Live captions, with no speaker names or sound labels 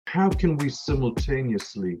how can we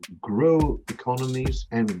simultaneously grow economies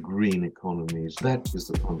and green economies? That is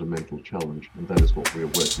the fundamental challenge, and that is what we are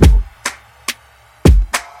working on.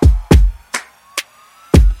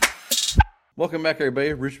 Welcome back,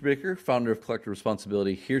 everybody. Richard Baker, founder of Collective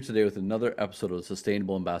Responsibility, here today with another episode of the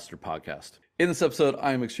Sustainable Ambassador Podcast. In this episode,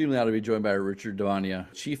 I am extremely honored to be joined by Richard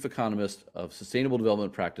Damania, Chief Economist of Sustainable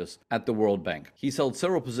Development Practice at the World Bank. He's held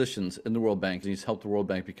several positions in the World Bank, and he's helped the World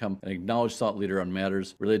Bank become an acknowledged thought leader on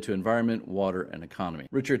matters related to environment, water, and economy.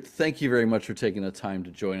 Richard, thank you very much for taking the time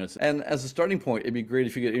to join us. And as a starting point, it'd be great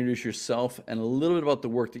if you could introduce yourself and a little bit about the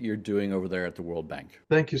work that you're doing over there at the World Bank.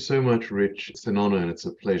 Thank you so much, Rich. It's an honor and it's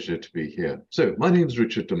a pleasure to be here. So my name is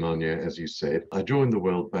Richard Damania, as you said. I joined the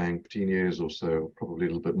World Bank 15 years or so, probably a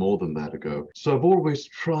little bit more than that ago. So I've always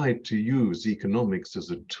tried to use economics as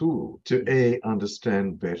a tool to A,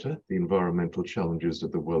 understand better the environmental challenges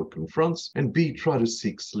that the world confronts, and B, try to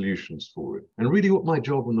seek solutions for it. And really what my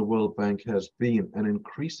job in the World Bank has been, and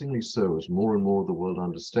increasingly so as more and more of the world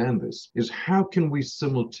understand this, is how can we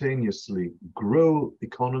simultaneously grow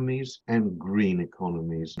economies and green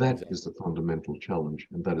economies? That is the fundamental challenge,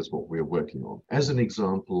 and that is what we are working on. As an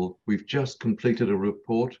example, we've just completed a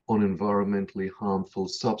report on environmentally harmful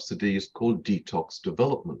subsidies called detox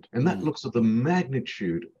development. And that looks at the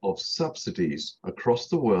magnitude of subsidies across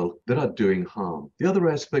the world that are doing harm. The other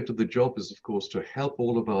aspect of the job is, of course, to help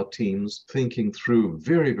all of our teams thinking through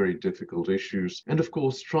very, very difficult issues. And of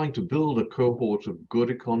course, trying to build a cohort of good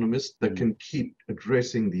economists that can keep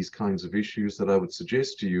addressing these kinds of issues that I would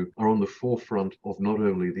suggest to you are on the forefront of not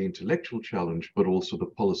only the intellectual challenge, but also the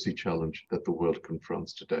policy challenge that the world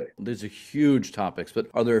confronts today. These are huge topics, but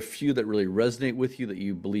are there a few that really resonate with you that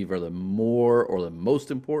you believe are the more or the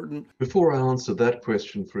most important? Before I answer that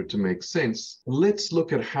question, for it to make sense, let's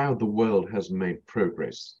look at how the world has made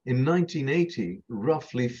progress. In 1980,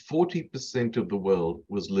 roughly 40% of the world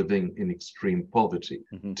was living in extreme poverty.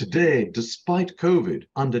 Today, despite COVID,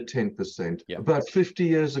 under 10%. About 50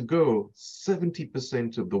 years ago,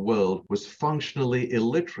 70% of the world was functionally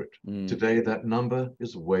illiterate. Today, that number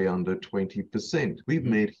is way under 20%. We've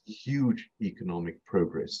made huge economic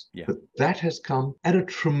progress. But that has come at a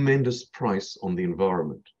tremendous price on the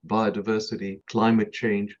environment. Biodiversity, climate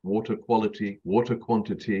change, water quality, water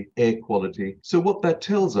quantity, air quality. So what that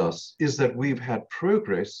tells us is that we've had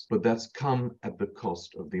progress, but that's come at the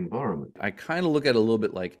cost of the environment. I kind of look at it a little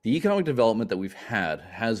bit like the economic development that we've had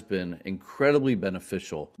has been incredibly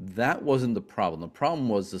beneficial. That wasn't the problem. The problem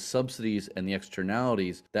was the subsidies and the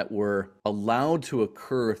externalities that were allowed to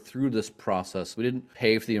occur through this process. We didn't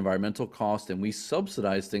pay for the environmental cost, and we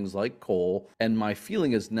subsidized things like coal. And my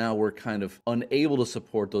feeling is now we're kind of unable to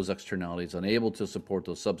support those externalities, unable to support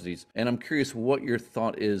those subsidies. And I'm curious what your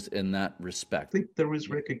thought is in that respect. I think there is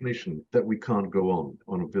recognition that we can't go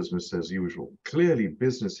on a business as usual. Clearly,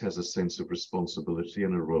 business has a sense of responsibility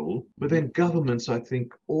and a role, but then governments, I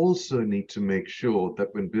think, also need to make sure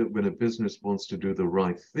that when a business wants to do the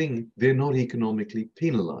right thing, they're not economically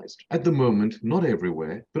penalized. At the moment, not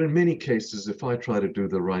everywhere, but in many cases, if I try to do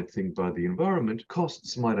the right thing by the environment,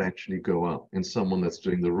 costs might actually go up, and someone that's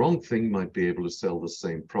doing the wrong thing might be able to sell the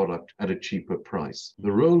same product at a cheaper price.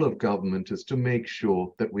 The role of government is to make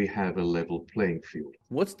sure that we have a level playing field.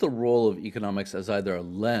 What's the role of economics as either a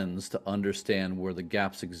lens to understand where the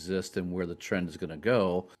gaps exist and where the trend is going to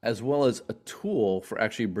go, as well as a tool for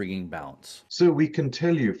actually bringing balance? So we can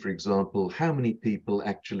tell you, for example, how many people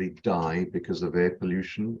actually die because of air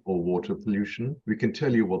pollution or water pollution. We can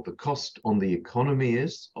tell you what the cost on the economy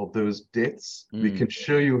is of those deaths. We can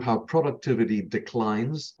show you how productivity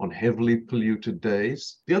declines on heavily polluted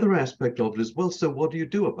days. The other aspect of it is, well, so what do you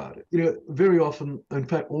do about it? Very often, in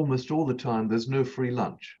fact, almost all the time, there's no free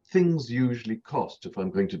lunch. Things usually cost if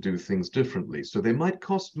I'm going to do things differently. So they might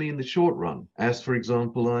cost me in the short run. As, for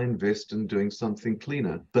example, I invest in doing something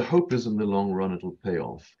cleaner. The hope is in the long run it'll pay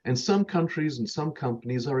off. And some countries and some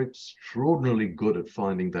companies are extraordinarily good at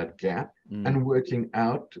finding that gap and working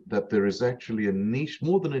out that there is actually a niche,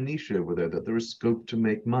 more than a niche over there, that there is scope to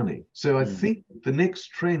make money. So I think the next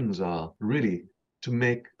trends are really to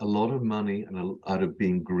make a lot of money out of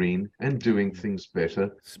being green and doing things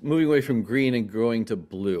better. Moving away from green and growing to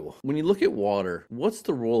blue. When you look at water, what's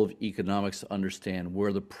the role of economics to understand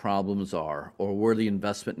where the problems are or where the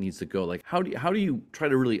investment needs to go? Like, how do you try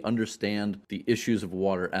to really understand the issues of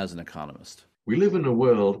water as an economist? We live in a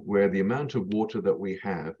world where the amount of water that we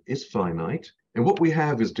have is finite. And what we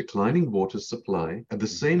have is declining water supply. At the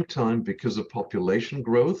same time, because of population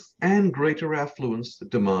growth and greater affluence, the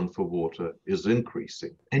demand for water is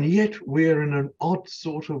increasing. And yet we're in an odd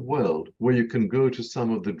sort of world where you can go to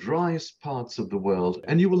some of the driest parts of the world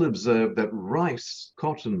and you will observe that rice,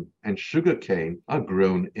 cotton, and sugarcane are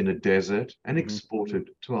grown in a desert and exported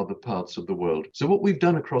to other parts of the world. So what we've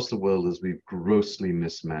done across the world is we've grossly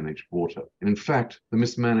mismanaged water. And in fact, the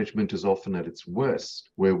mismanagement is often at its worst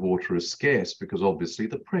where water is scarce, because obviously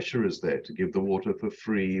the pressure is there to give the water for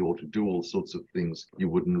free or to do all sorts of things you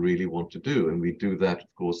wouldn't really want to do. And we do that,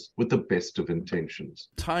 of course, with the best of intentions.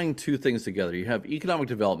 Tying two things together, you have economic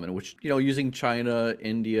development, which, using China,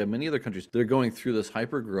 India, many other countries, they're going through this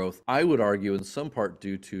hyper growth, I would argue in some part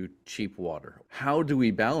due to cheap water. How do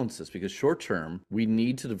we balance this? Because short term, we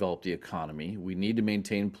need to develop the economy. We need to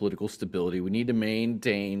maintain political stability. We need to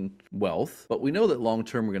maintain wealth. But we know that long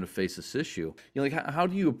term, we're going to face this issue. How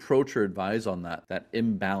do you approach or advise on that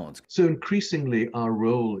imbalance? So increasingly, our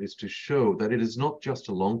role is to show that it is not just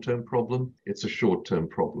a long-term problem, it's a short-term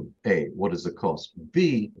problem. A, what is the cost?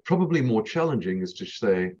 B, probably more challenging is to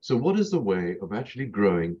say, so what is the way of actually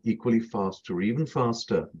growing equally fast or even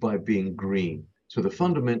faster by being green? So the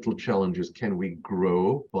fundamental challenge is, can we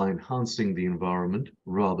grow by enhancing the environment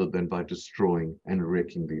rather than by destroying and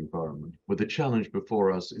wrecking the environment? But the challenge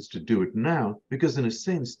before us is to do it now, because in a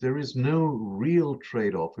sense, there is no real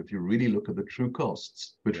trade-off if you really look at the true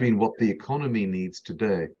costs between what the economy needs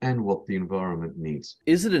today and what the environment needs.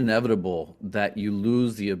 Is it inevitable that you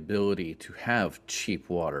lose the ability to have cheap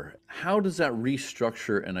water? How does that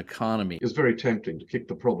restructure an economy? It's very tempting to kick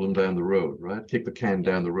the problem down the road, right? Kick the can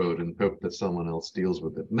down the road and hope that someone else deals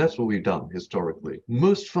with it. And that's what we've done historically.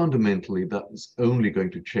 Most fundamentally, that's only going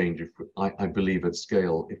to change, I believe, at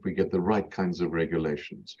scale, if we get the right kinds of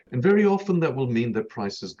regulations. And very often that will mean that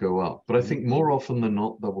prices go up. But I think more often than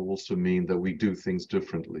not, that will also mean that we do things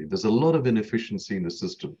differently. There's a lot of inefficiency in the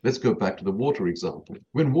system. Let's go back to the water example.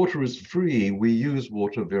 When water is free, we use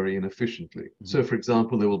water very inefficiently. So, for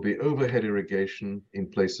example, there will be overhead irrigation in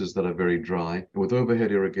places that are very dry. And with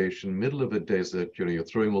overhead irrigation, middle of a desert, you're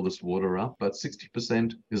throwing all this water up, but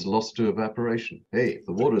 60% is lost to evaporation. Hey, if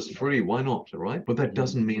the water is free, why not, right? But that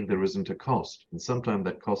doesn't mean there isn't a cost. And sometimes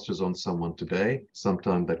that cost is on someone today.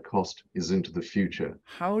 Sometimes that cost is into the future.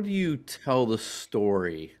 How do you tell the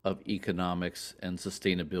story of economics and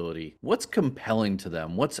sustainability? What's compelling to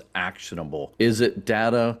them? What's actionable? Is it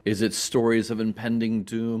data? Is it stories of impending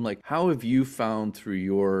doom? How have you found through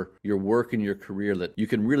your work and your career that you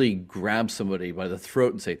can really grab somebody by the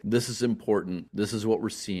throat and say, this is important, this is what we're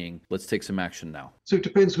seeing, let's take some action now? So it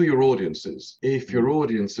depends who your audience is. If your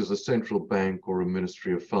audience is a central bank or a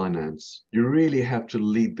Ministry of Finance, you really have to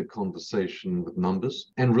lead the conversation with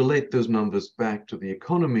numbers and relate those numbers back to the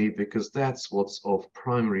economy, because that's what's of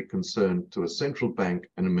primary concern to a central bank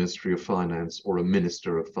and a Ministry of Finance or a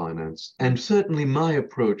Minister of Finance. And certainly my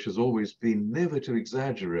approach has always been never to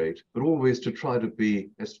exaggerate, but always to try to be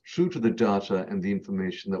as true to the data and the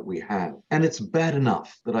information that we have. And it's bad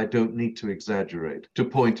enough that I don't need to exaggerate to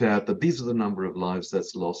point out that these are the number of lives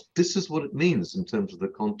that's lost. This is what it means in terms of the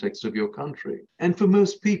context of your country. And for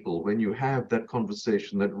most people, when you have that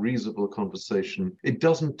conversation, that reasonable conversation, it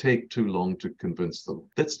doesn't take too long to convince them.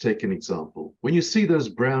 Let's take an example. When you see those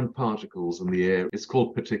brown particles in the air, it's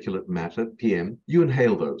called particulate matter, PM. You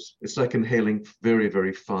inhale those. It's like inhaling very,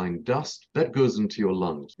 very fine dust that goes into your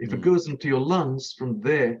lungs. If it goes into your lungs, from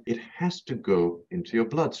there, it has to go into your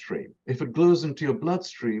bloodstream. If it goes into your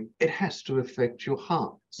bloodstream, it has to affect your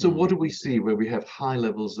heart. So what do we see where we have high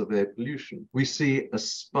levels of air pollution? We see a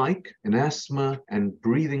spike in asthma and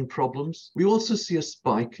breathing problems. We also see a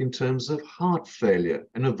spike in terms of heart failure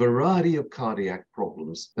and a variety of cardiac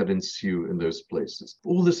problems that ensue in those places.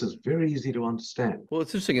 All this is very easy to understand. Well,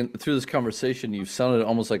 it's interesting. And through this conversation, you've sounded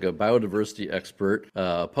almost like a biodiversity expert,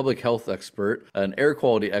 a public health expert, an air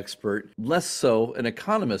quality expert, less so an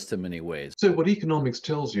economist in many ways. So what economics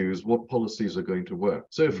tells you is what policies are going to work.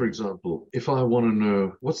 So, for example, if I want to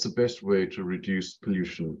know what's the best way to reduce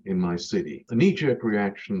pollution in my city, a knee-jerk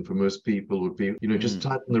reaction for most people would be, just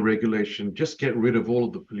tighten the regulation, just get rid of all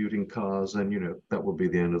of the polluting cars, and, that will be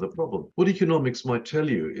the end of the problem. What economics might tell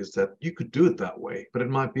you is that you could do it that way, but it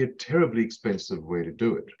might be a terribly expensive way to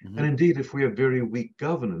do it. And indeed, if we have very weak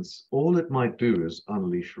governance, all it might do is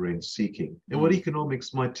unleash rent-seeking. And what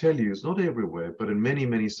economics might tell you is not everywhere, but in many,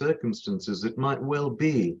 many circumstances, it might well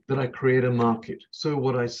be that I create a market. So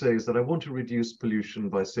what I say is that I want to reduce pollution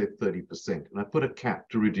by, say, 30%. And I put a cap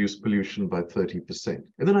to reduce pollution by 30%.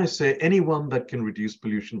 And then I say anyone that can reduce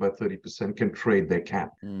pollution by 30% can trade their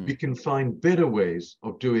cap. We can find better ways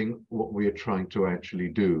of doing what we are trying to actually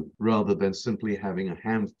do, rather than simply having a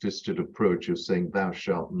ham-fisted approach of saying thou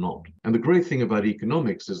shalt not. And the great thing about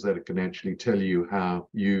economics is that it can actually tell you how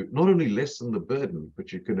you not only lessen the burden,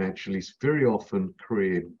 but you can actually very often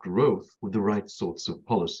create growth with the right sorts of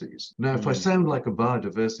policies. Now, if I sound like a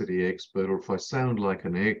biodiversity expert, or if I sound like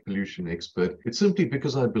an air pollution expert, it's simply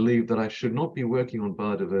because I believe that I should not be working on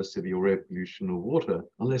biodiversity or air pollution or water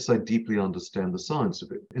unless I deeply understand the science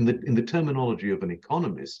of it. In the terminology of an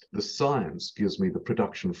economist, the science gives me the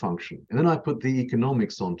production function. And then I put the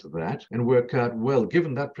economics onto that and work out, well,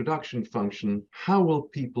 given that production function, how will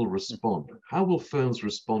people respond? How will firms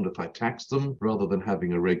respond if I tax them rather than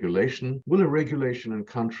having a regulation? Will a regulation in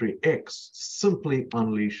country X simply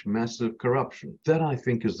unleash massive corruption? That, I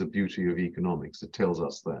think, is the beauty of economics. It tells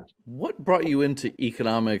us that. What brought you into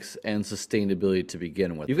economics and sustainability to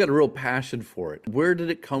begin with? You've got a real passion for it. Where did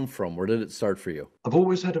it come from? Where did it start for you? I've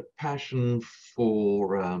always had a passion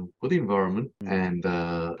for the environment, and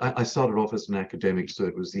I started off as an academic, so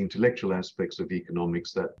it was the intellectual aspects of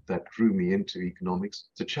economics that drew me into economics.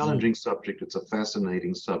 It's a challenging subject, it's a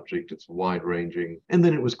fascinating subject, it's wide-ranging, and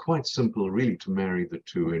then it was quite simple, really, to marry the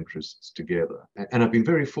two interests together. And I've been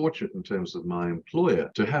very fortunate in terms of my employer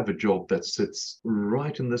to have a job that sits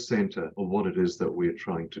right in the center of what it is that we're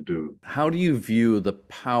trying to do. How do you view the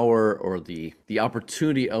power or the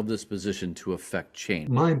opportunity of this position to affect change?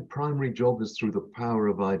 My primary job is through the power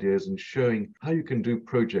of ideas and showing how you can do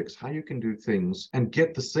projects, how you can do things and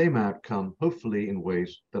get the same outcome, hopefully in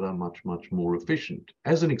ways that are much, much more efficient.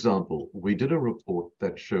 As an example, we did a report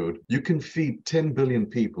that showed you can feed 10 billion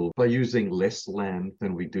people by using less land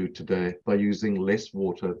than we do today, by using less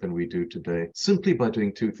water than we do today, simply by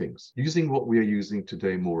doing two things: using what we are using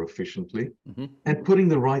today more efficiently and putting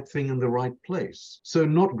the right thing in the right place. So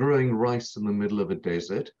not growing rice in the middle of a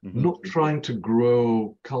desert, not trying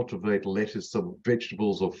to cultivate lettuce or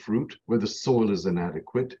vegetables or fruit where the soil is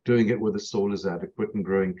inadequate, doing it where the soil is adequate and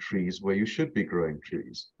growing trees where you should be growing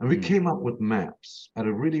trees. And we came up with maps at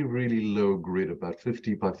a really, really low grid, about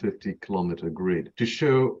 50 by 50 kilometer grid, to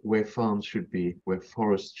show where farms should be, where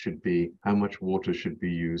forests should be, how much water should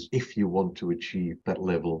be used if you want to achieve that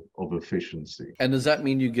level of efficiency. And does that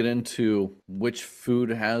mean you get into which food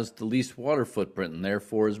has the least water footprint and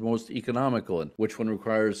therefore is most economical, and which one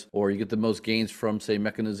requires, or you get the most gains from, say,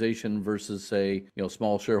 mechanization versus, say,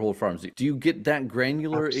 small shareholder farms? Do you get that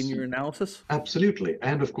granular in your analysis? Absolutely.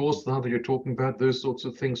 And of course, now that you're talking about those sorts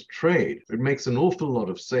of things, trade, it makes an awful lot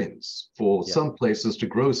of sense for some places to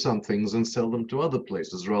grow some things and sell them to other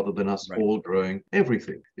places rather than us all growing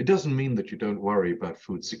everything. It doesn't mean that you don't worry about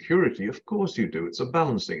food security. Of course you do. It's a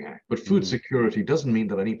balancing act. But food security doesn't mean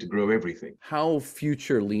that I need to grow everything. How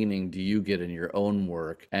future leaning do you get in your own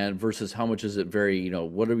work, and versus how much is it very,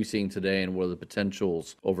 what are we seeing today and what are the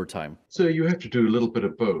potentials over time? So you have to do a little bit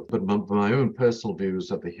of both. But my own personal view is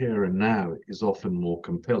that the here and now is often more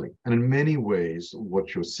compelling. And in many ways,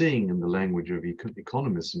 what you're seeing in the language of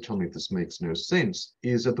economists, and tell me if this makes no sense,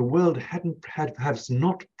 is that the world has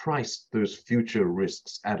not priced those future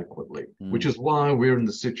risks adequately, which is why we're in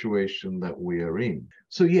the situation that we are in.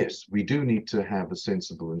 So yes, we do need to have a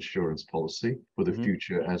sensible insurance policy for the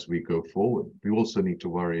future as we go forward. We also need to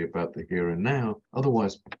worry about the here and now.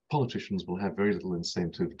 Otherwise, politicians will have very little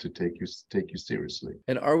incentive to take you seriously.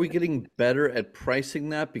 And are we getting better at pricing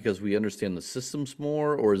that because we understand the systems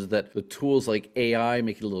more, or is that the tools like AI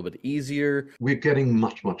make it a little bit easier? We're getting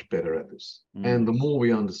much, much better at this. And the more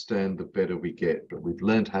we understand, the better we get. But we've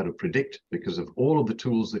learned how to predict because of all of the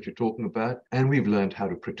tools that you're talking about, and we've learned how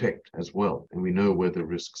to protect as well. And we know where the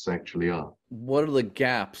risks actually are. What are the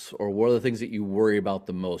gaps, or what are the things that you worry about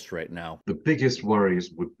the most right now? The biggest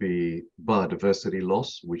worries would be biodiversity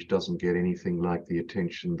loss, which doesn't get anything like the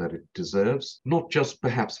attention that it deserves, not just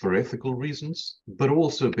perhaps for ethical reasons, but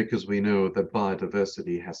also because we know that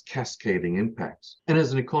biodiversity has cascading impacts. And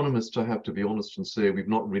as an economist, I have to be honest and say we've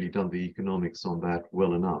not really done the economics on that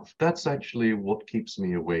well enough. That's actually what keeps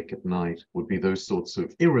me awake at night, would be those sorts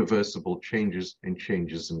of irreversible changes and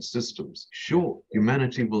changes in systems. Sure,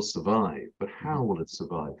 humanity will survive, but how will it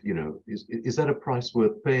survive? Is that a price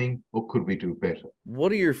worth paying, or could we do better?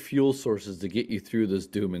 What are your fuel sources to get you through this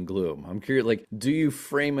doom and gloom? I'm curious, do you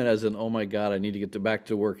frame it as an, oh my God, I need to get back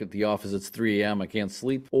to work at the office, it's 3 a.m., I can't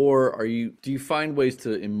sleep? Or do you find ways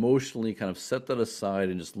to emotionally kind of set that aside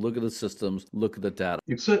and just look at the systems, look at the data?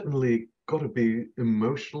 You've certainly got to be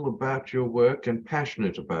emotional about your work and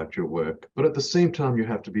passionate about your work. But at the same time, you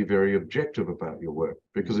have to be very objective about your work.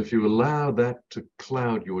 because if you allow that to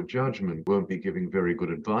cloud your judgment, you won't be giving very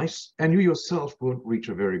good advice, and you yourself won't reach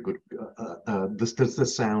a very good the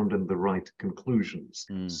sound and the right conclusions.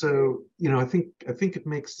 So, I think it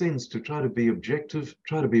makes sense to try to be objective,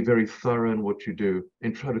 try to be very thorough in what you do,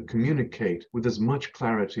 and try to communicate with as much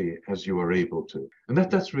clarity as you are able to. And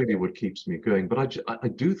that's really what keeps me going. But I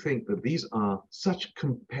do think that these are such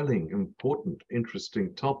compelling, important,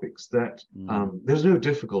 interesting topics that there's no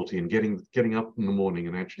difficulty in getting up in the morning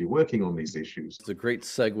and actually working on these issues. It's a great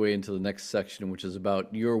segue into the next section, which is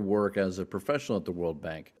about your work as a professional at the World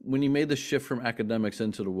Bank. When you made the shift from academics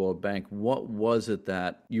into the World Bank, what was it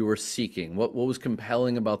that you were seeking? What was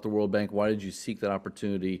compelling about the World Bank? Why did you seek that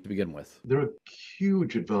opportunity to begin with? There are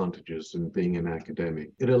huge advantages in being an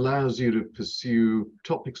academic. It allows you to pursue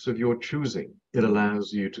topics of your choosing. It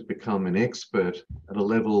allows you to become an expert at a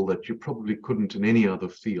level that you probably couldn't in any other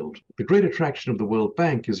field. The great attraction of the World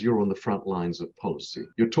Bank is you're on the front lines of policy.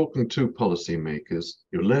 You're talking to policymakers.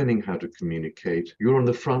 You're learning how to communicate. You're on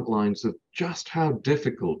the front lines of just how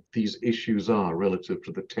difficult these issues are relative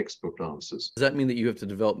to the textbook answers. Does that mean that you have to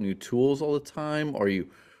develop new tools all the time? Are you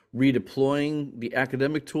redeploying the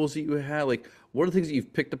academic tools that you had? Like, what are the things that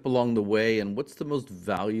you've picked up along the way, and what's the most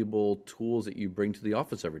valuable tools that you bring to the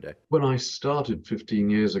office every day? When I started 15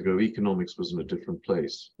 years ago, economics was in a different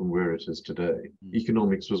place from where it is today.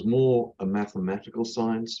 Economics was more a mathematical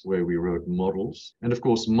science where we wrote models. And of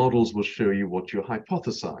course, models will show you what you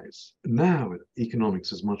hypothesize. Now,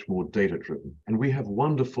 economics is much more data-driven. And we have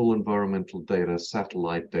wonderful environmental data,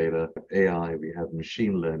 satellite data, AI, we have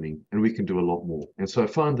machine learning, and we can do a lot more. And so I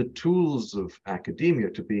find the tools of academia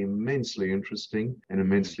to be immensely interesting and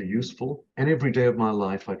immensely useful. And every day of my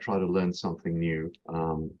life, I try to learn something new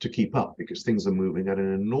to keep up, because things are moving at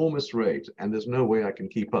an enormous rate and there's no way I can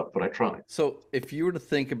keep up, but I try. So if you were to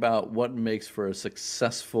think about what makes for a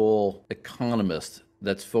successful economist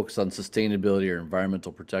that's focused on sustainability or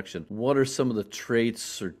environmental protection, what are some of the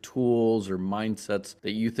traits or tools or mindsets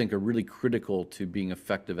that you think are really critical to being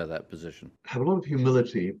effective at that position? Have a lot of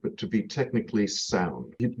humility, but to be technically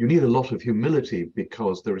sound. You need a lot of humility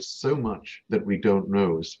because there is so much that we don't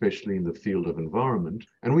know, especially in the field of environment.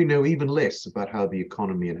 And we know even less about how the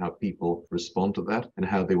economy and how people respond to that and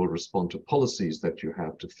how they will respond to policies that you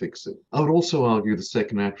have to fix it. I would also argue the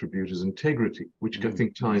second attribute is integrity, which I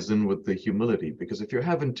think ties in with the humility, because if you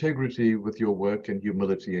have integrity with your work and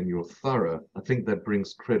humility and you're thorough, I think that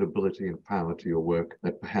brings credibility and power to your work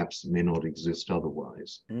that perhaps may not exist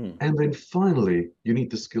otherwise. And then finally, you need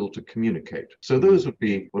the skill to communicate. So those would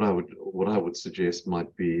be what I would suggest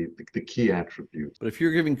might be the key attributes. But if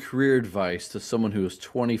you're giving career advice to someone who is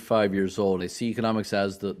 25 years old, they see economics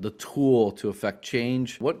as the tool to affect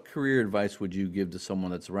change, what career advice would you give to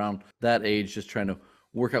someone that's around that age, just trying to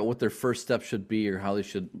work out what their first step should be or how they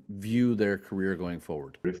should view their career going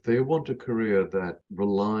forward? If they want a career that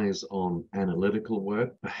relies on analytical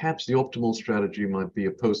work, perhaps the optimal strategy might be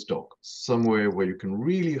a postdoc, somewhere where you can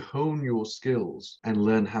really hone your skills and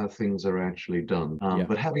learn how things are actually done.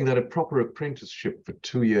 But having that a proper apprenticeship for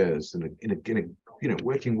 2 years in a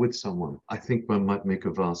working with someone, I think one might make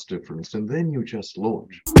a vast difference. And then you just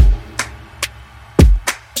launch.